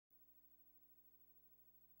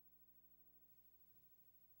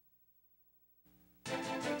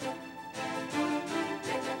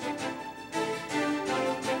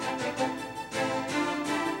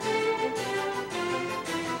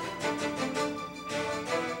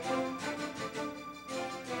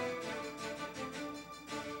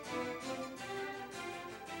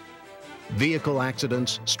vehicle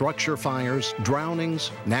accidents, structure fires,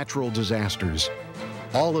 drownings, natural disasters.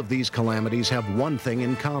 All of these calamities have one thing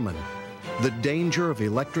in common: the danger of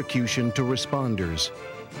electrocution to responders.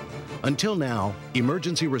 Until now,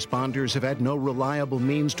 emergency responders have had no reliable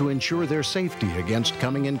means to ensure their safety against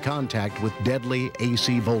coming in contact with deadly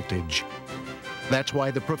AC voltage. That's why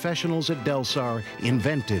the professionals at Delsar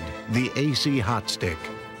invented the AC hot stick.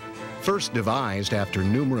 First devised after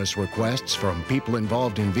numerous requests from people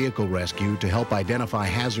involved in vehicle rescue to help identify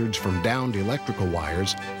hazards from downed electrical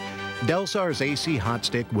wires, Delsar's AC hot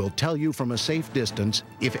stick will tell you from a safe distance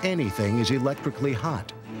if anything is electrically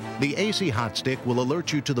hot. The AC hot stick will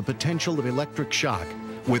alert you to the potential of electric shock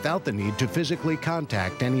without the need to physically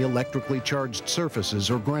contact any electrically charged surfaces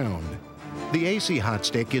or ground. The AC hot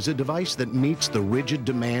stick is a device that meets the rigid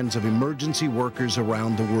demands of emergency workers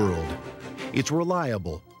around the world. It's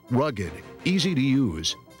reliable, rugged, easy to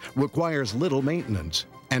use, requires little maintenance,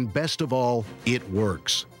 and best of all, it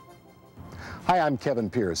works. Hi, I'm Kevin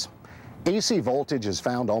Pierce. AC voltage is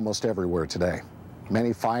found almost everywhere today.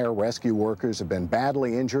 Many fire rescue workers have been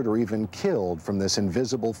badly injured or even killed from this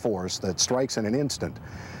invisible force that strikes in an instant.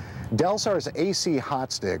 Delsar's AC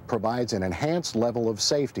hot stick provides an enhanced level of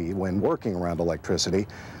safety when working around electricity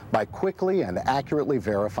by quickly and accurately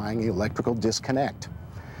verifying electrical disconnect.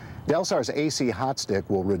 Delsar's AC hot stick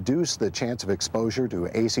will reduce the chance of exposure to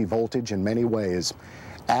AC voltage in many ways.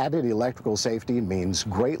 Added electrical safety means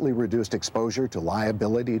greatly reduced exposure to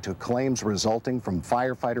liability to claims resulting from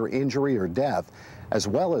firefighter injury or death, as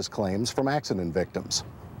well as claims from accident victims.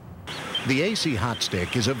 The AC hot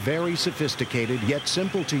stick is a very sophisticated yet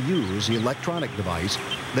simple to use electronic device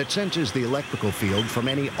that senses the electrical field from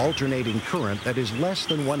any alternating current that is less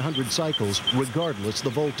than 100 cycles regardless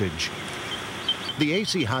the voltage. The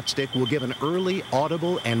AC hot stick will give an early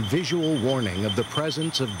audible and visual warning of the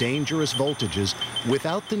presence of dangerous voltages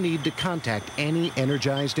without the need to contact any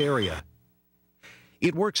energized area.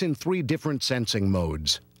 It works in 3 different sensing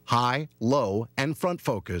modes: high, low, and front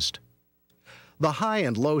focused. The high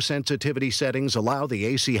and low sensitivity settings allow the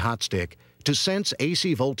AC hot stick to sense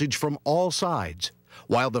AC voltage from all sides,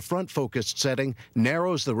 while the front focused setting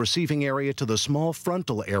narrows the receiving area to the small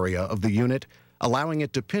frontal area of the unit, allowing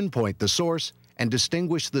it to pinpoint the source and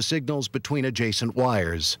distinguish the signals between adjacent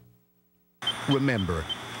wires. Remember,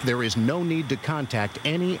 there is no need to contact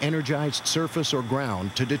any energized surface or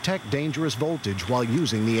ground to detect dangerous voltage while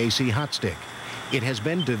using the AC hot stick. It has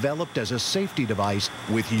been developed as a safety device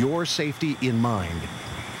with your safety in mind.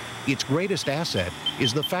 Its greatest asset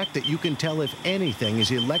is the fact that you can tell if anything is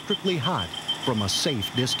electrically hot from a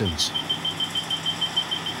safe distance.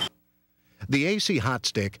 The AC hot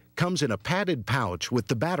stick comes in a padded pouch with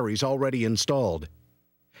the batteries already installed.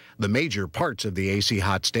 The major parts of the AC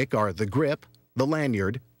hot stick are the grip, the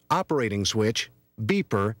lanyard, operating switch,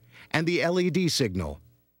 beeper, and the LED signal.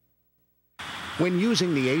 When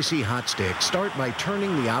using the AC hot stick, start by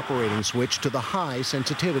turning the operating switch to the high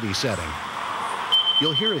sensitivity setting.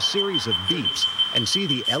 You'll hear a series of beeps and see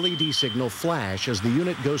the LED signal flash as the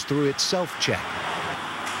unit goes through its self-check.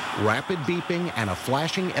 Rapid beeping and a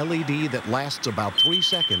flashing LED that lasts about 3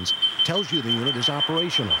 seconds tells you the unit is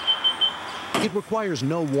operational. It requires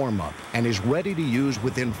no warm-up and is ready to use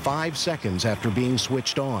within 5 seconds after being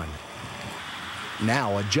switched on.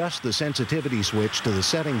 Now adjust the sensitivity switch to the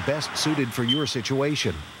setting best suited for your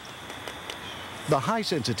situation. The high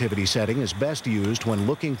sensitivity setting is best used when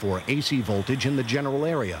looking for AC voltage in the general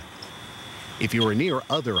area. If you are near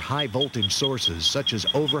other high voltage sources, such as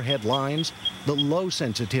overhead lines, the low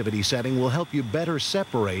sensitivity setting will help you better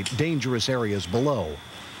separate dangerous areas below.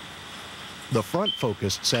 The front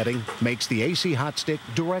focused setting makes the AC hot stick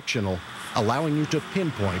directional, allowing you to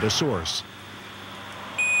pinpoint a source.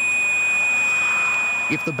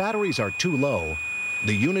 If the batteries are too low,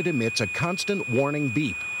 the unit emits a constant warning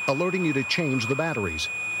beep, alerting you to change the batteries.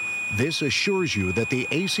 This assures you that the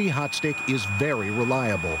AC hot stick is very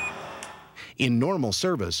reliable. In normal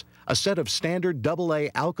service, a set of standard AA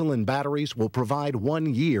alkaline batteries will provide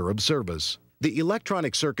 1 year of service. The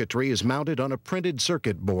electronic circuitry is mounted on a printed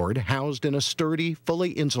circuit board housed in a sturdy,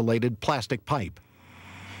 fully insulated plastic pipe.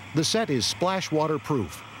 The set is splash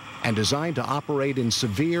waterproof and designed to operate in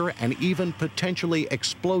severe and even potentially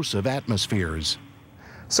explosive atmospheres.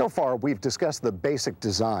 So far, we've discussed the basic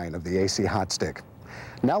design of the AC hot stick.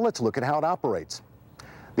 Now let's look at how it operates.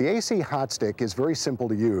 The AC hot stick is very simple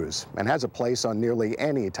to use and has a place on nearly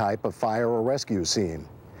any type of fire or rescue scene.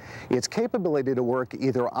 Its capability to work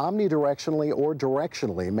either omnidirectionally or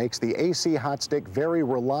directionally makes the AC hot stick very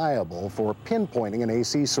reliable for pinpointing an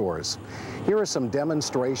AC source. Here are some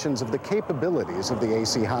demonstrations of the capabilities of the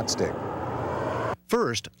AC hot stick.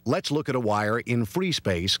 First, let's look at a wire in free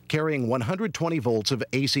space carrying 120 volts of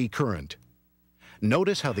AC current.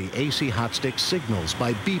 Notice how the AC hot stick signals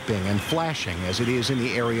by beeping and flashing as it is in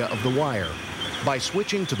the area of the wire. By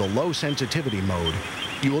switching to the low sensitivity mode,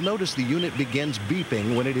 you will notice the unit begins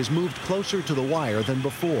beeping when it is moved closer to the wire than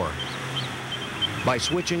before. By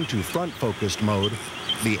switching to front focused mode,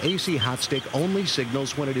 the AC hot stick only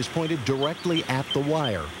signals when it is pointed directly at the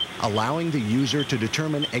wire, allowing the user to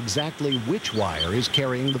determine exactly which wire is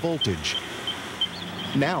carrying the voltage.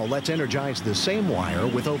 Now let's energize the same wire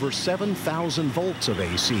with over 7,000 volts of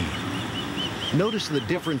AC. Notice the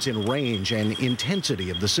difference in range and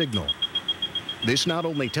intensity of the signal. This not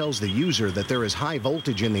only tells the user that there is high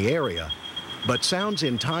voltage in the area, but sounds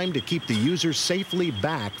in time to keep the user safely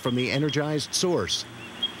back from the energized source.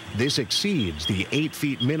 This exceeds the 8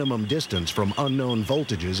 feet minimum distance from unknown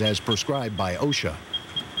voltages as prescribed by OSHA.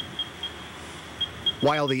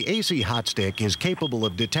 While the AC hot stick is capable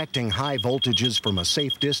of detecting high voltages from a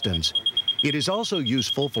safe distance, it is also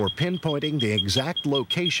useful for pinpointing the exact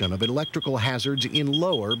location of electrical hazards in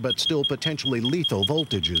lower but still potentially lethal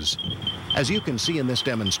voltages. As you can see in this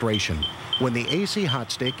demonstration, when the AC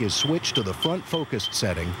hot stick is switched to the front focused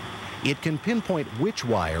setting, it can pinpoint which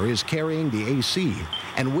wire is carrying the AC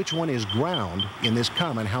and which one is ground in this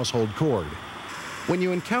common household cord. When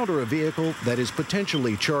you encounter a vehicle that is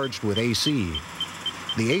potentially charged with AC,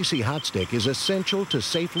 the AC hot stick is essential to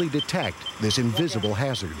safely detect this invisible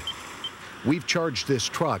hazard. We've charged this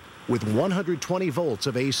truck with 120 volts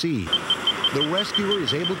of AC. The rescuer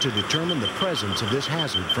is able to determine the presence of this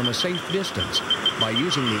hazard from a safe distance by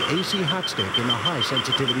using the AC hot stick in the high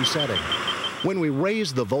sensitivity setting. When we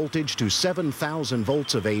raise the voltage to 7,000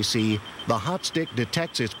 volts of AC, the hot stick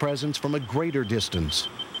detects its presence from a greater distance.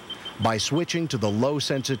 By switching to the low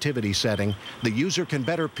sensitivity setting, the user can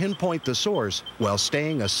better pinpoint the source while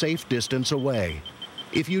staying a safe distance away.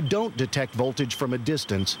 If you don't detect voltage from a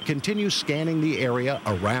distance, continue scanning the area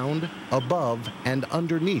around, above, and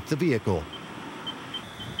underneath the vehicle.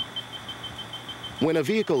 When a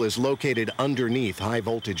vehicle is located underneath high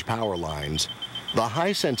voltage power lines, the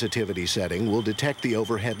high sensitivity setting will detect the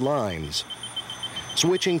overhead lines.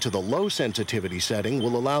 Switching to the low sensitivity setting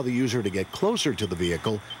will allow the user to get closer to the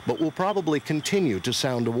vehicle, but will probably continue to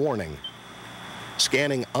sound a warning.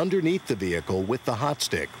 Scanning underneath the vehicle with the hot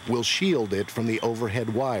stick will shield it from the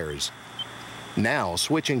overhead wires. Now,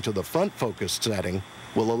 switching to the front focused setting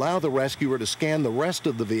will allow the rescuer to scan the rest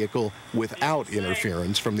of the vehicle without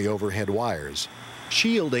interference from the overhead wires.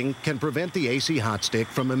 Shielding can prevent the AC hot stick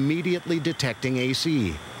from immediately detecting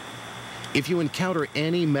AC. If you encounter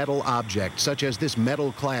any metal object, such as this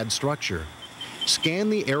metal-clad structure, scan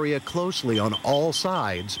the area closely on all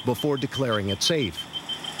sides before declaring it safe.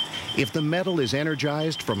 If the metal is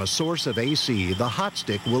energized from a source of AC, the hot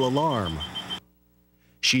stick will alarm.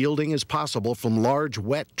 Shielding is possible from large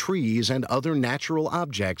wet trees and other natural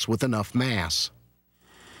objects with enough mass.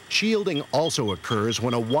 Shielding also occurs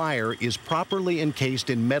when a wire is properly encased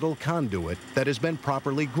in metal conduit that has been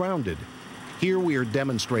properly grounded. Here we are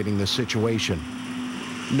demonstrating this situation.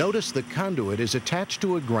 Notice the conduit is attached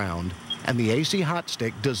to a ground and the AC hot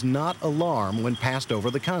stick does not alarm when passed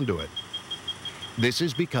over the conduit. This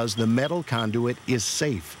is because the metal conduit is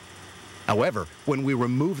safe. However, when we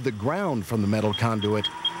remove the ground from the metal conduit,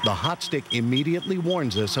 the hot stick immediately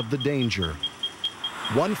warns us of the danger.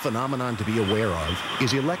 One phenomenon to be aware of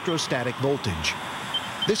is electrostatic voltage.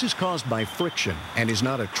 This is caused by friction and is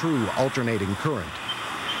not a true alternating current.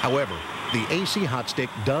 However, the AC hot stick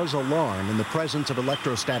does alarm in the presence of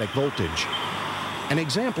electrostatic voltage. An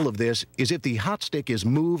example of this is if the hot stick is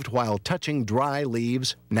moved while touching dry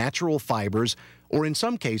leaves, natural fibers, or in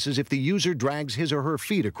some cases if the user drags his or her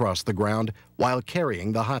feet across the ground while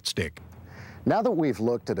carrying the hot stick. Now that we've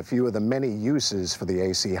looked at a few of the many uses for the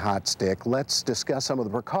AC hot stick, let's discuss some of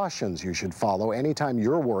the precautions you should follow anytime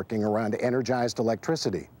you're working around energized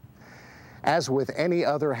electricity. As with any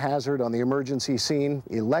other hazard on the emergency scene,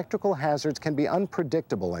 electrical hazards can be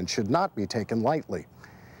unpredictable and should not be taken lightly.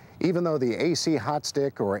 Even though the AC hot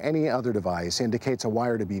stick or any other device indicates a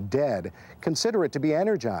wire to be dead, consider it to be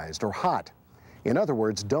energized or hot. In other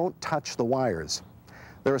words, don't touch the wires.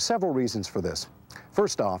 There are several reasons for this.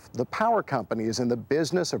 First off, the power company is in the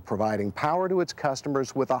business of providing power to its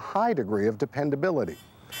customers with a high degree of dependability.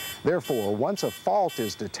 Therefore, once a fault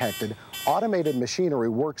is detected, automated machinery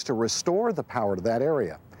works to restore the power to that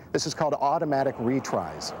area. This is called automatic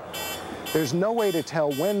retries. There's no way to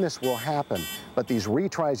tell when this will happen, but these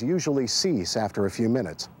retries usually cease after a few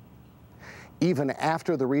minutes. Even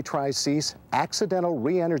after the retries cease, accidental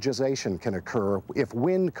re-energization can occur if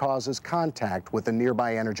wind causes contact with a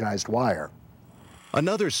nearby energized wire.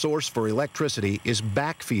 Another source for electricity is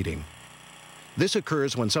backfeeding. This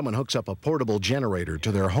occurs when someone hooks up a portable generator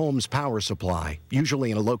to their home's power supply,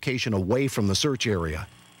 usually in a location away from the search area.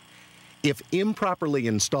 If improperly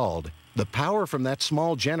installed, the power from that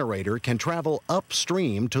small generator can travel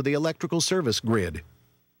upstream to the electrical service grid.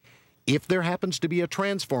 If there happens to be a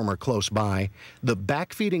transformer close by, the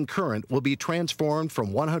backfeeding current will be transformed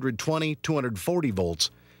from 120-240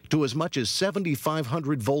 volts to as much as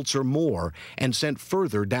 7,500 volts or more and sent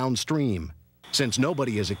further downstream. Since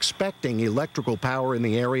nobody is expecting electrical power in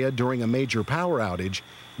the area during a major power outage,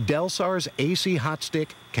 Delsar's AC hot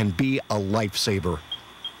stick can be a lifesaver.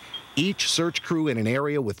 Each search crew in an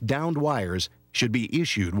area with downed wires should be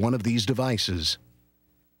issued one of these devices.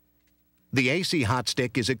 The AC hot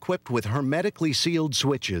stick is equipped with hermetically sealed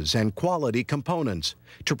switches and quality components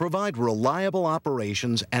to provide reliable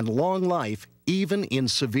operations and long life even in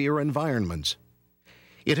severe environments.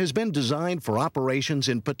 It has been designed for operations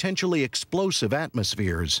in potentially explosive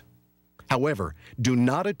atmospheres. However, do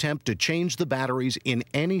not attempt to change the batteries in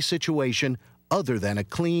any situation other than a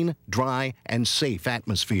clean, dry, and safe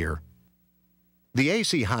atmosphere. The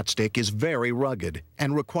AC hot stick is very rugged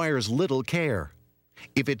and requires little care.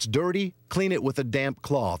 If it's dirty, clean it with a damp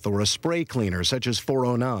cloth or a spray cleaner such as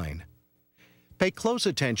 409. Pay close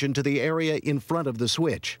attention to the area in front of the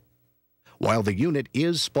switch. While the unit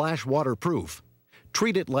is splash waterproof,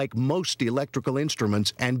 treat it like most electrical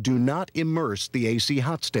instruments and do not immerse the AC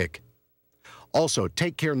hot stick. Also,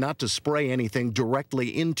 take care not to spray anything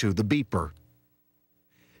directly into the beeper.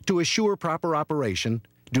 To assure proper operation,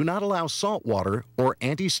 do not allow salt water or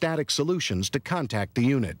anti-static solutions to contact the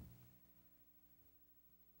unit.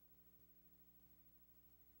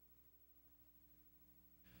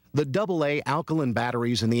 The AA alkaline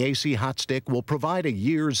batteries in the AC hot stick will provide a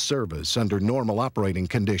year's service under normal operating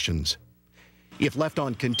conditions. If left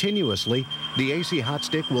on continuously, the AC hot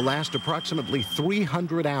stick will last approximately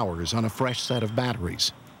 300 hours on a fresh set of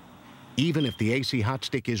batteries. Even if the AC hot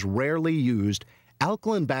stick is rarely used,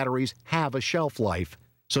 alkaline batteries have a shelf life,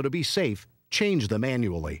 so to be safe, change them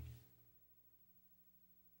annually.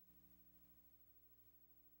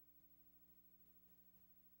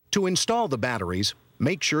 To install the batteries,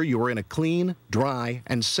 make sure you are in a clean, dry,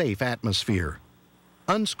 and safe atmosphere.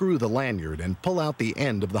 Unscrew the lanyard and pull out the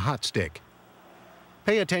end of the hot stick.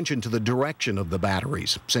 Pay attention to the direction of the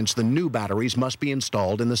batteries, since the new batteries must be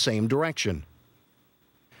installed in the same direction.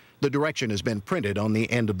 The direction has been printed on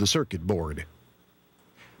the end of the circuit board.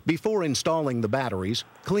 Before installing the batteries,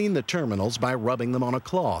 clean the terminals by rubbing them on a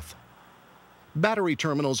cloth. Battery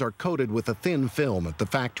terminals are coated with a thin film at the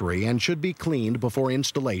factory and should be cleaned before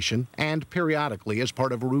installation and periodically as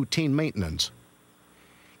part of routine maintenance.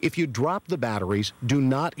 If you drop the batteries, do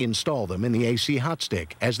not install them in the AC hot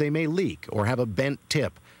stick, as they may leak or have a bent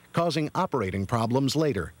tip, causing operating problems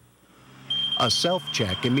later. A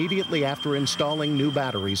self-check immediately after installing new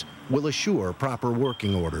batteries will assure proper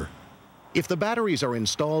working order. If the batteries are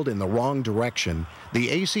installed in the wrong direction, the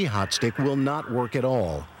AC hot stick will not work at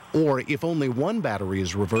all. Or if only one battery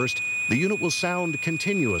is reversed, the unit will sound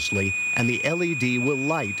continuously and the LED will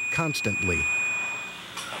light constantly.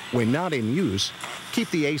 When not in use, keep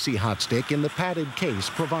the AC hot stick in the padded case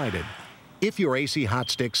provided. If your AC hot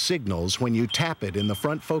stick signals when you tap it in the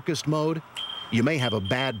front focused mode, you may have a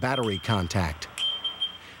bad battery contact.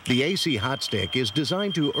 The AC hot stick is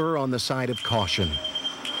designed to err on the side of caution.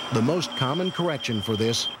 The most common correction for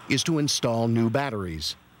this is to install new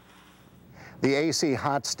batteries. The AC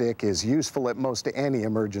hot stick is useful at most any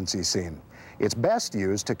emergency scene. It's best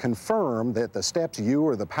used to confirm that the steps you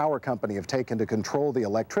or the power company have taken to control the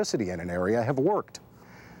electricity in an area have worked.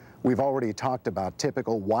 We've already talked about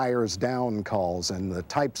typical wires down calls and the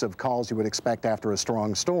types of calls you would expect after a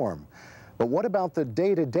strong storm. But what about the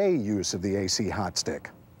day-to-day use of the AC hot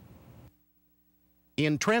stick?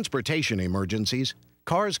 In transportation emergencies,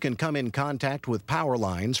 cars can come in contact with power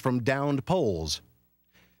lines from downed poles.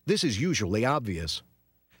 This is usually obvious.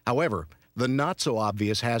 However, the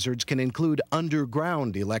not-so-obvious hazards can include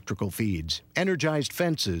underground electrical feeds, energized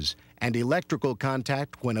fences, and electrical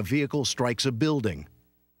contact when a vehicle strikes a building.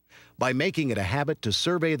 By making it a habit to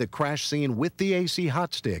survey the crash scene with the AC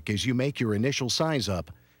hot stick as you make your initial size-up,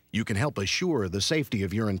 you can help assure the safety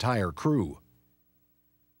of your entire crew.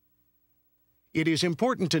 It is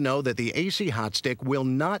important to know that the AC hot stick will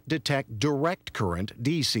not detect direct current,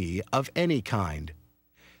 DC, of any kind.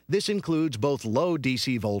 This includes both low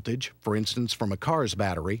DC voltage, for instance from a car's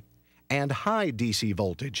battery, and high DC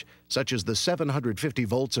voltage, such as the 750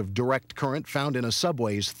 volts of direct current found in a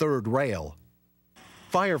subway's third rail.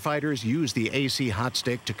 Firefighters use the AC hot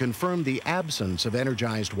stick to confirm the absence of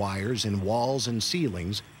energized wires in walls and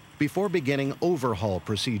ceilings before beginning overhaul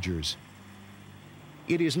procedures.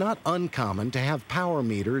 It is not uncommon to have power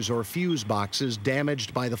meters or fuse boxes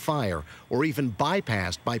damaged by the fire or even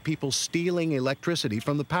bypassed by people stealing electricity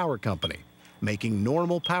from the power company, making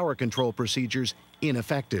normal power control procedures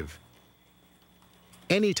ineffective.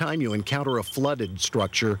 Anytime you encounter a flooded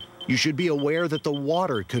structure, you should be aware that the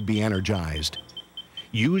water could be energized.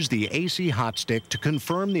 Use the AC hot stick to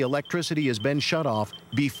confirm the electricity has been shut off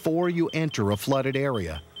before you enter a flooded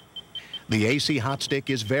area. The AC hot stick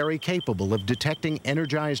is very capable of detecting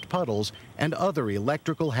energized puddles and other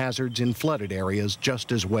electrical hazards in flooded areas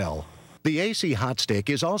just as well. The AC hot stick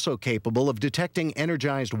is also capable of detecting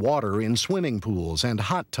energized water in swimming pools and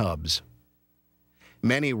hot tubs.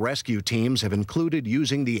 Many rescue teams have included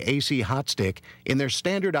using the AC hot stick in their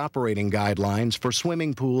standard operating guidelines for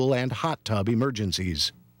swimming pool and hot tub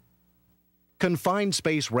emergencies. Confined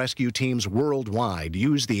space rescue teams worldwide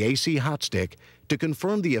use the AC hot stick to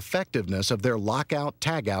confirm the effectiveness of their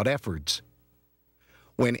lockout-tagout efforts.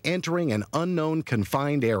 When entering an unknown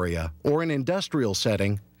confined area or an industrial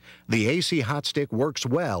setting, the AC hot stick works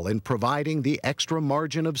well in providing the extra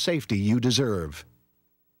margin of safety you deserve.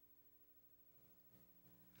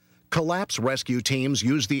 Collapse rescue teams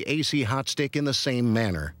use the AC hot stick in the same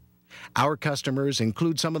manner. Our customers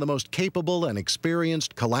include some of the most capable and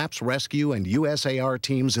experienced collapse rescue and USAR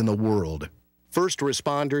teams in the world. First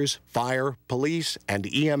responders, fire, police, and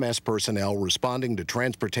EMS personnel responding to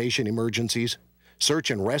transportation emergencies, search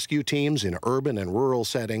and rescue teams in urban and rural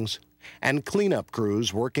settings, and cleanup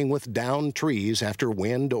crews working with downed trees after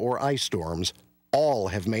wind or ice storms all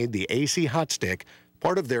have made the AC hot stick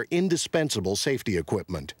part of their indispensable safety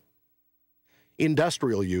equipment.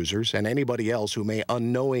 Industrial users and anybody else who may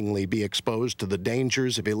unknowingly be exposed to the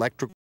dangers of electrical